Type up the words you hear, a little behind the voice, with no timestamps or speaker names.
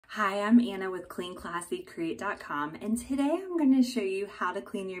Hi, I'm Anna with CleanClassyCreate.com, and today I'm going to show you how to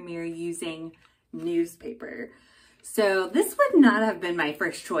clean your mirror using newspaper. So this would not have been my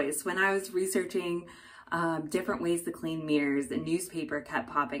first choice. When I was researching different ways to clean mirrors, the newspaper kept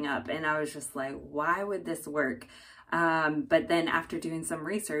popping up, and I was just like, why would this work? But then after doing some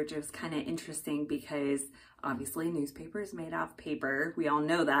research, it was kind of interesting because obviously newspaper is made out of paper. We all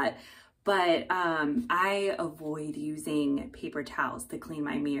know that. But I avoid using paper towels to clean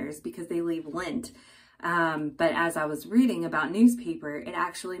my mirrors because they leave lint. But as I was reading about newspaper, it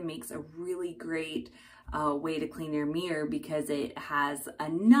actually makes a really great way to clean your mirror because it has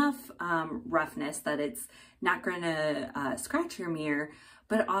enough roughness that it's not going to scratch your mirror,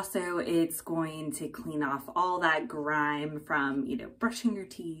 but also it's going to clean off all that grime from, brushing your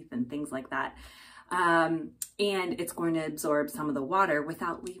teeth and things like that. And it's going to absorb some of the water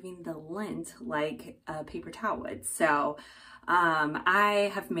without leaving the lint like a paper towel would. So I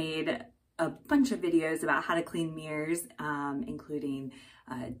have made a bunch of videos about how to clean mirrors, including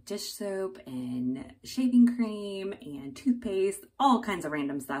dish soap and shaving cream and toothpaste, all kinds of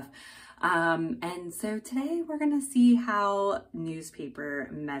random stuff. And so today we're going to see how newspaper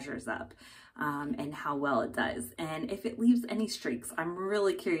measures up. And how well it does, and if it leaves any streaks. I'm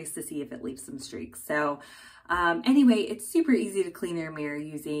really curious to see if it leaves some streaks. So anyway, it's super easy to clean your mirror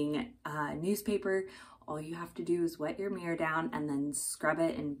using newspaper. All you have to do is wet your mirror down and then scrub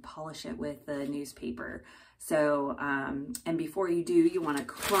it and polish it with the newspaper. So and before you do, you want to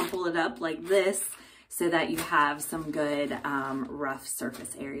crumple it up like this so that you have some good rough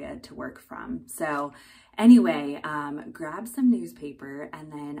surface area to work from. So anyway, grab some newspaper,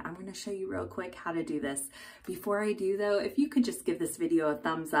 and then I'm going to show you real quick how to do this. Before I do though, if you could just give this video a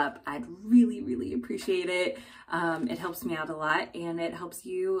thumbs up, I'd really appreciate it. It helps me out a lot, and it helps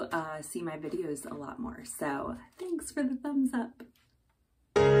you see my videos a lot more. So thanks for the thumbs up.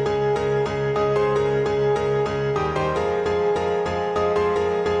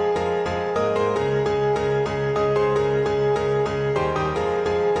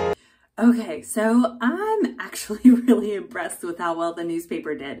 Okay, so I'm actually really impressed with how well the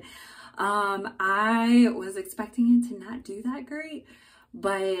newspaper did. I was expecting it to not do that great,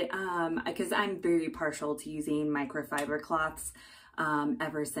 but because I'm very partial to using microfiber cloths.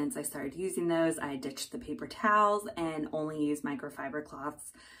 Ever since I started using those, I ditched the paper towels and only use microfiber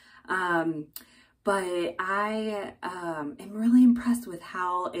cloths. But I am really impressed with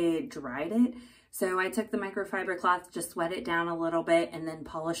how it dried it. So I took the microfiber cloth, just wet it down a little bit, and then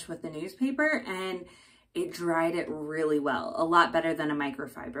polished with the newspaper, and it dried it really well. A lot better than a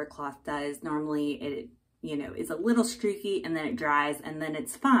microfiber cloth does. Normally it, is a little streaky and then it dries and then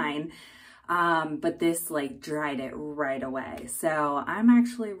it's fine. But this dried it right away. So I'm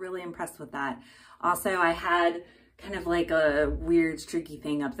actually really impressed with that. Also, I had kind of like a weird streaky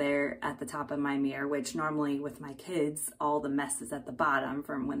thing up there at the top of my mirror, which normally with my kids, all the mess is at the bottom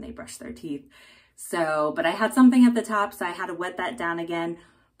from when they brush their teeth. So, but I had something at the top, so I had to wet that down again,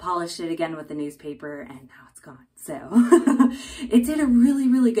 polish it again with the newspaper, and now it's gone. So it did a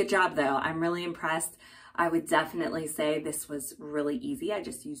really good job though. I'm really impressed. I would definitely say this was really easy. I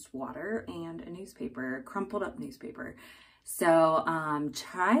just used water and a newspaper, crumpled up newspaper. So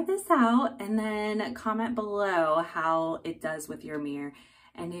try this out and then comment below how it does with your mirror,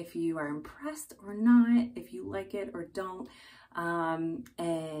 and if you are impressed or not, if you like it or don't.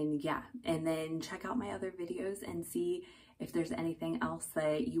 And yeah, and then check out my other videos and see if there's anything else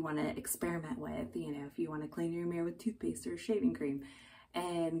that you want to experiment with, if you want to clean your mirror with toothpaste or shaving cream,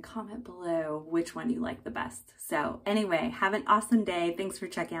 and comment below which one you like the best. So anyway, have an awesome day. Thanks for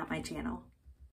checking out my channel.